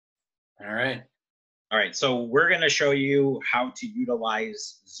All right. All right, so we're going to show you how to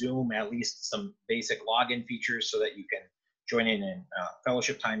utilize Zoom, at least some basic login features so that you can join in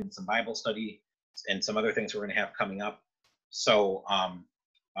fellowship time and some Bible study and some other things we're going to have coming up. So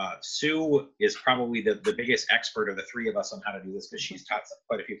Sue is probably the biggest expert of the three of us on how to do this because she's taught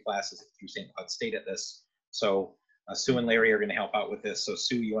quite a few classes through St. Cloud State at this. So Sue and Larry are going to help out with this. So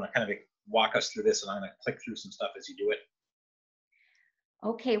Sue, you want to kind of walk us through this, and I'm going to click through some stuff as you do it.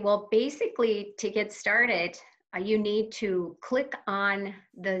 Okay, well, basically to get started, you need to click on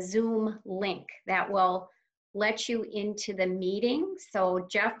the Zoom link that will let you into the meeting. So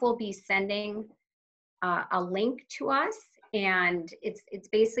Jeff will be sending a link to us, and it's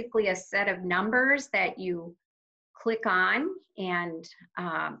basically a set of numbers that you click on, and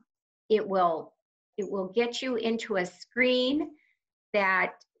it will get you into a screen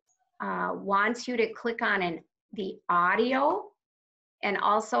that wants you to click on the audio and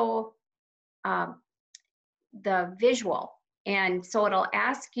also the visual. And so it'll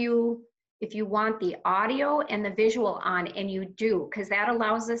ask you if you want the audio and the visual on, and you do, because that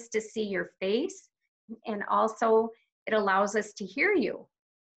allows us to see your face, and also it allows us to hear you.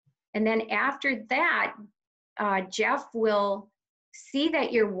 And then after that, Jeff will see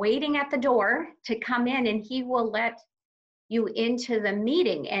that you're waiting at the door to come in, and he will let you into the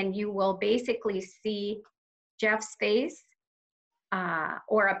meeting, and you will basically see Jeff's face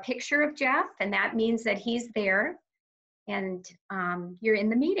or a picture of Jeff, and that means that he's there and you're in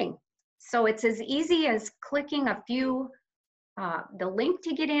the meeting. So it's as easy as clicking the link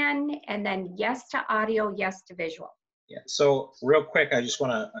to get in, and then yes to audio, yes to visual. Yeah, so real quick, I just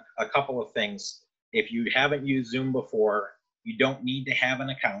want a couple of things. If you haven't used Zoom before, you don't need to have an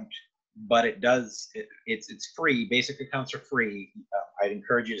account, but it's free. Basic accounts are free. I'd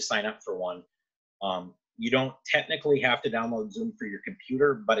encourage you to sign up for one. You don't technically have to download Zoom for your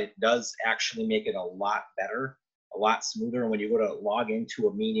computer, but it does actually make it a lot better, a lot smoother. And when you go to log into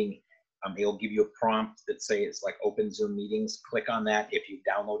a meeting, it'll give you a prompt that say it's like open Zoom meetings. Click on that if you've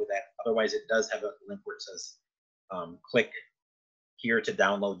downloaded that. Otherwise, it does have a link where it says click here to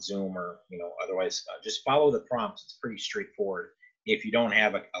download Zoom, or otherwise just follow the prompts. It's pretty straightforward. If you don't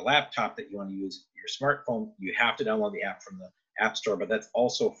have a laptop that you want to use your smartphone, you have to download the app from the App Store, but that's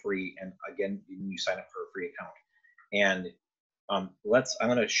also free. And again, you sign up for a free account. And I'm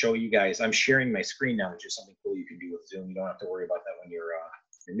going to show you guys. I'm sharing my screen now, which is something cool you can do with Zoom. You don't have to worry about that when you're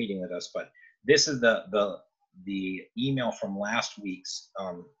meeting with us. But this is the email from last week's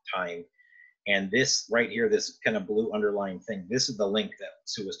time. And this right here, this kind of blue underlying thing, this is the link that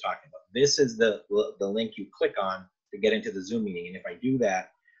Sue was talking about. This is the link you click on to get into the Zoom meeting. And if I do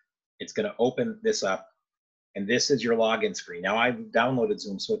that, it's going to open this up. And this is your login screen. Now I've downloaded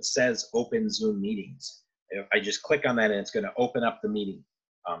Zoom, so it says open Zoom meetings. If I just click on that, and it's going to open up the meeting.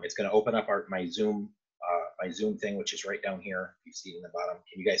 It's going to open up my Zoom thing, which is right down here. You see it in the bottom.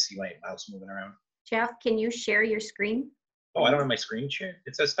 Can you guys see my mouse moving around? Jeff, can you share your screen? Oh, I don't have my screen share.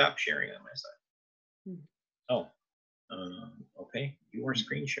 It says stop sharing on my side. Oh, okay. You are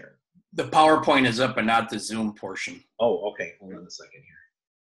screen sharing. The PowerPoint is up, but not the Zoom portion. Oh, okay. Hold on a second here.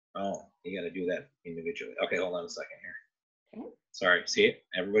 Oh, you got to do that individually. Okay, hold on a second here. Okay. Sorry. See it?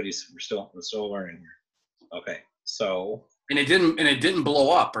 We're still learning here. Okay. So. And it didn't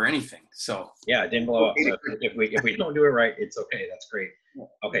blow up or anything. So. Yeah, it didn't blow up. So if we don't do it right, it's okay. That's great.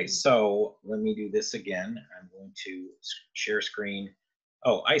 Okay, so let me do this again. I'm going to share screen.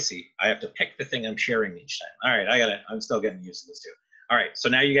 Oh, I see. I have to pick the thing I'm sharing each time. All right, I'm still getting used to this too. All right, so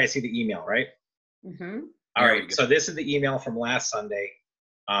now you guys see the email, right? Mm-hmm. All right, so this is the email from last Sunday.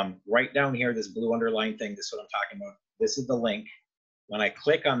 Right down here, this blue underlying thing, this is what I'm talking about. This is the link. When I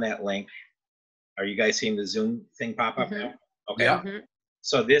click on that link, are you guys seeing the Zoom thing pop up now? Okay. Yeah. Mm-hmm.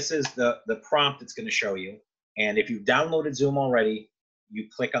 So this is the prompt it's going to show you. And if you've downloaded Zoom already, you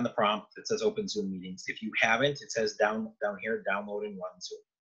click on the prompt that says open Zoom meetings. If you haven't, it says down here, download and run Zoom.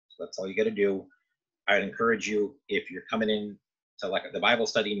 So that's all you got to do. I'd encourage you, if you're coming in to like the Bible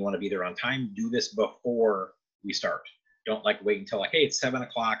study and you want to be there on time, do this before we start. Don't wait until hey, it's 7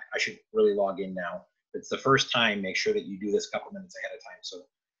 o'clock. I should really log in now. If it's the first time, make sure that you do this a couple minutes ahead of time so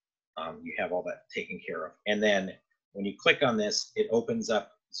you have all that taken care of. And then when you click on this, it opens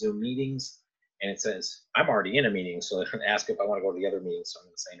up Zoom meetings. And it says, I'm already in a meeting, so it's going to ask if I want to go to the other meeting, so I'm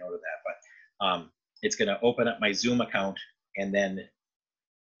going to say no to that. But it's going to open up my Zoom account, and then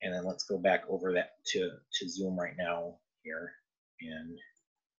let's go back over that to Zoom right now here. And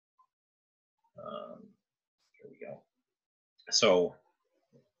here we go. So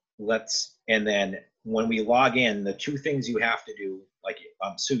and then when we log in, the two things you have to do, like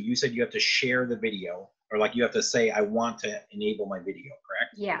Sue, you said you have to share the video, or you have to say, I want to enable my video,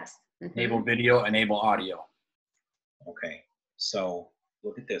 correct? Yes. Enable video, enable audio. Okay, so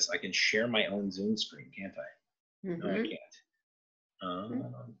look at this. I can share my own Zoom screen, can't I? No, I can't.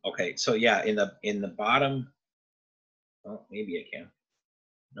 Okay, so yeah, in the bottom, oh, maybe I can.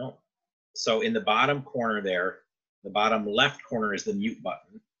 No. So in the bottom corner there, the bottom left corner is the mute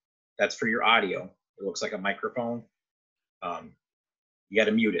button. That's for your audio. It looks like a microphone. You got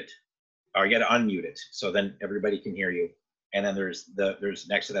to mute it, or you got to unmute it, so then everybody can hear you. And then there's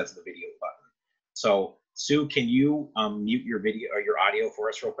next to that's the video button. So Sue, can you mute your video or your audio for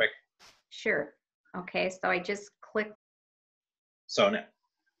us real quick? Sure. Okay, so I just click. So now,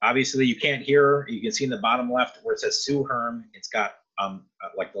 obviously you can't hear her. You can see in the bottom left where it says Sue Herm, it's got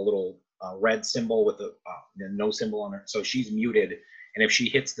like the little red symbol with the no symbol on her. So she's muted. And if she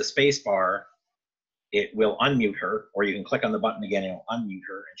hits the space bar, it will unmute her, or you can click on the button again and it'll unmute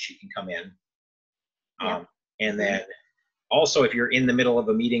her and she can come in. Yeah. And then also, if you're in the middle of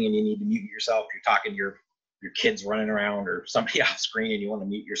a meeting and you need to mute yourself, you're talking to your kids running around or somebody off screen and you want to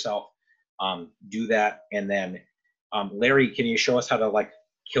mute yourself, do that. And then Larry, can you show us how to like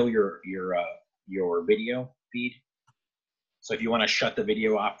kill your video feed? So if you want to shut the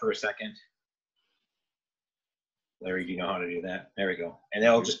video off for a second. Larry, do you know how to do that? There we go. And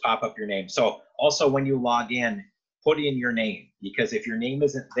it'll just pop up your name. So also when you log in, put in your name, because if your name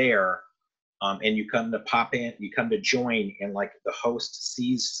isn't there and you come to pop in, you come to join and like the host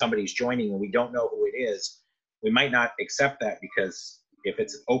sees somebody's joining and we don't know who it is, we might not accept that, because if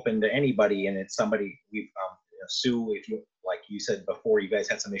it's open to anybody and it's somebody, we've, Sue, if you, like you said before, you guys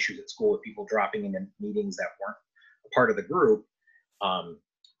had some issues at school with people dropping into meetings that weren't a part of the group.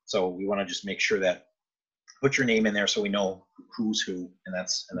 So we want to just make sure that put your name in there so we know who's who, and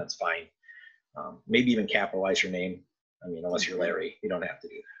that's fine. Maybe even capitalize your name. I mean, unless you're Larry, you don't have to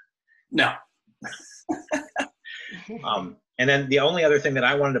do No. that. And then the only other thing that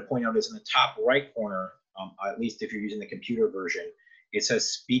I wanted to point out is in the top right corner, at least if you're using the computer version, it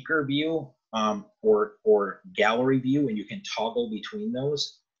says speaker view or gallery view, and you can toggle between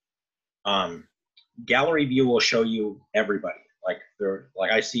those. Gallery view will show you everybody. Like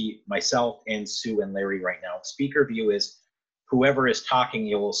I see myself and Sue and Larry right now. Speaker view is whoever is talking,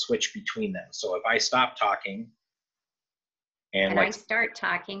 it will switch between them. So if I stop talking and like I start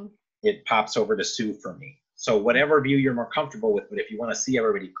talking, it pops over to Sue for me. So whatever view you're more comfortable with, but if you want to see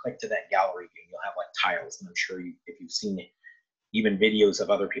everybody, click to that gallery view. You'll have like tiles, and I'm sure if you've seen it, even videos of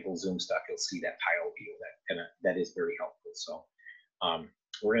other people's Zoom stuff, you'll see that tile view. That is very helpful. So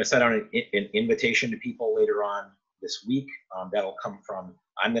we're going to set out an invitation to people later on this week. That'll come from,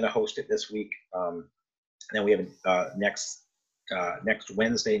 I'm going to host it this week. And then we have next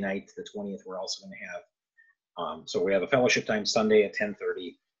Wednesday night, the 20th, we're also going to have, so we have a fellowship time Sunday at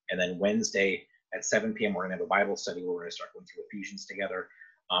 10:30, and then Wednesday at 7 p.m. we're going to have a Bible study where we're going to start going through Ephesians together.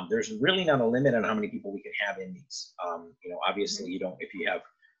 There's really not a limit on how many people we can have in these. Obviously, if you have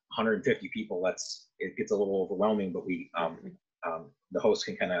 150 people, it gets a little overwhelming, but the host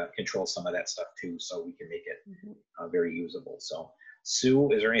can kind of control some of that stuff too, so we can make it very usable. So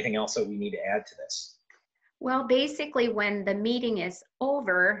Sue, is there anything else that we need to add to this? well, basically when the meeting is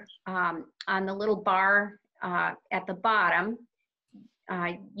over, on the little bar at the bottom,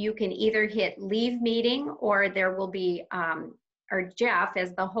 you can either hit leave meeting, or there will be, or Jeff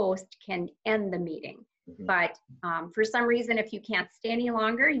as the host can end the meeting. But for some reason, if you can't stay any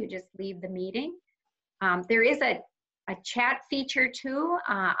longer, you just leave the meeting. There is a chat feature too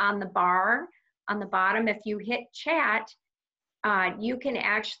on the bar on the bottom. If you hit chat, you can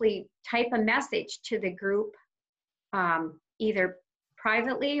actually type a message to the group, either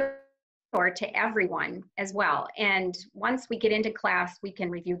privately or to everyone as well. And once we get into class, we can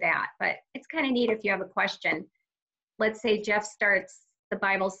review that. But it's kind of neat if you have a question. Let's say Jeff starts the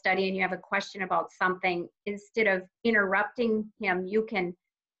Bible study and you have a question about something. Instead of interrupting him, you can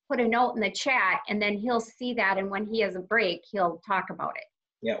put a note in the chat, and then he'll see that, and when he has a break, he'll talk about it.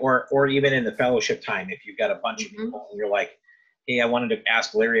 Yeah, or even in the fellowship time, if you've got a bunch of people and you're like, hey, I wanted to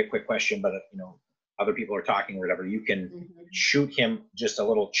ask Larry a quick question, but other people are talking or whatever, you can shoot him just a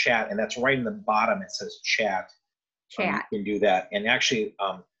little chat, and that's right in the bottom. It says chat. You can do that. And actually,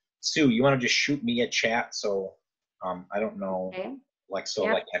 Sue, you want to just shoot me a chat? So I don't know, like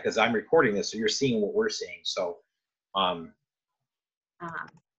that, because I'm recording this, so you're seeing what we're seeing. So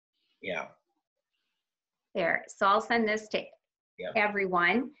yeah. There. So I'll send this to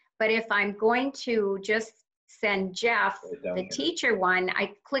everyone. But if I'm going to just send Jeff the teacher one,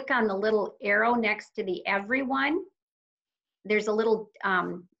 I click on the little arrow next to the everyone. There's a little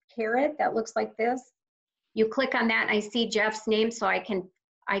caret that looks like this. You click on that and I see Jeff's name, so I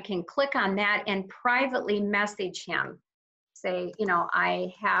can click on that and privately message him. say, you know,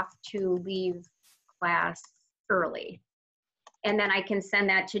 I have to leave class early. And then I can send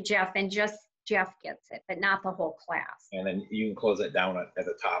that to Jeff, and just Jeff gets it, but not the whole class. And then you can close it down at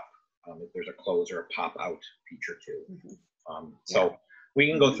the top. If there's a close or a pop out feature too. Mhm. So we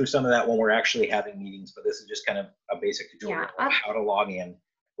can go through some of that when we're actually having meetings, but this is just kind of a basic tutorial Yeah. of how to log in.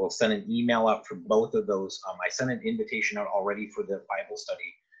 We'll send an email out for both of those. I sent an invitation out already for the Bible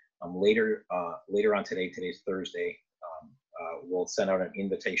study. Later on today, today's Thursday, we'll send out an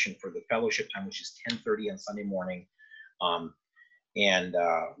invitation for the fellowship time, which is 10:30 on Sunday morning.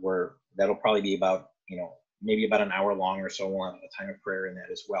 That'll probably be about, maybe about an hour long or so. We'll have a time of prayer in that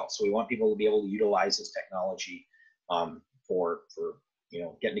as well. So we want people to be able to utilize this technology for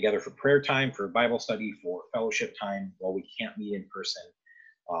getting together for prayer time, for Bible study, for fellowship time while we can't meet in person.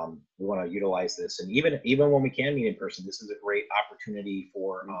 We want to utilize this, and even when we can meet in person, this is a great opportunity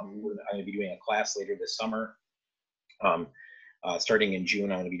for. I'm going to be doing a class later this summer. Starting in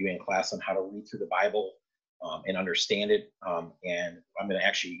June, I'm going to be doing a class on how to read through the Bible and understand it. And I'm going to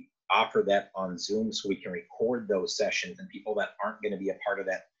actually offer that on Zoom so we can record those sessions, and people that aren't going to be a part of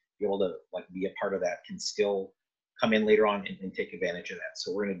that, be able to be a part of that, can still come in later on and take advantage of that.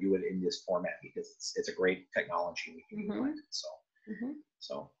 So we're going to do it in this format because it's a great technology. We can utilize it.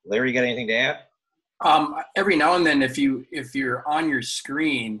 So Larry, you got anything to add? Every now and then, if you're on your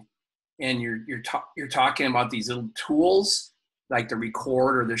screen and you're talking about these little tools like the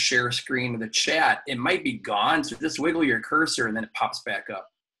record or the share screen or the chat, it might be gone. So just wiggle your cursor and then it pops back up.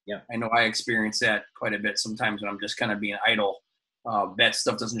 Yeah, I know I experience that quite a bit sometimes when I'm just kind of being idle. That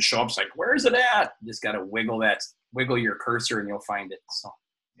stuff doesn't show up. It's like, where's it at? You just got to wiggle your cursor and you'll find it. So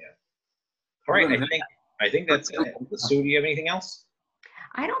yeah. All right, I think that's it. Sue, do you have anything else?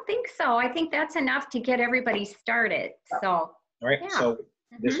 I don't think so. I think that's enough to get everybody started. So, all right. yeah. So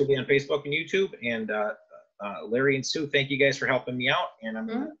this will be on Facebook and YouTube. And Larry and Sue, thank you guys for helping me out. And I'm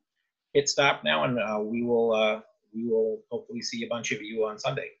going to hit stop now, and we will hopefully see a bunch of you on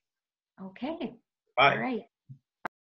Sunday. Okay. Bye. All right.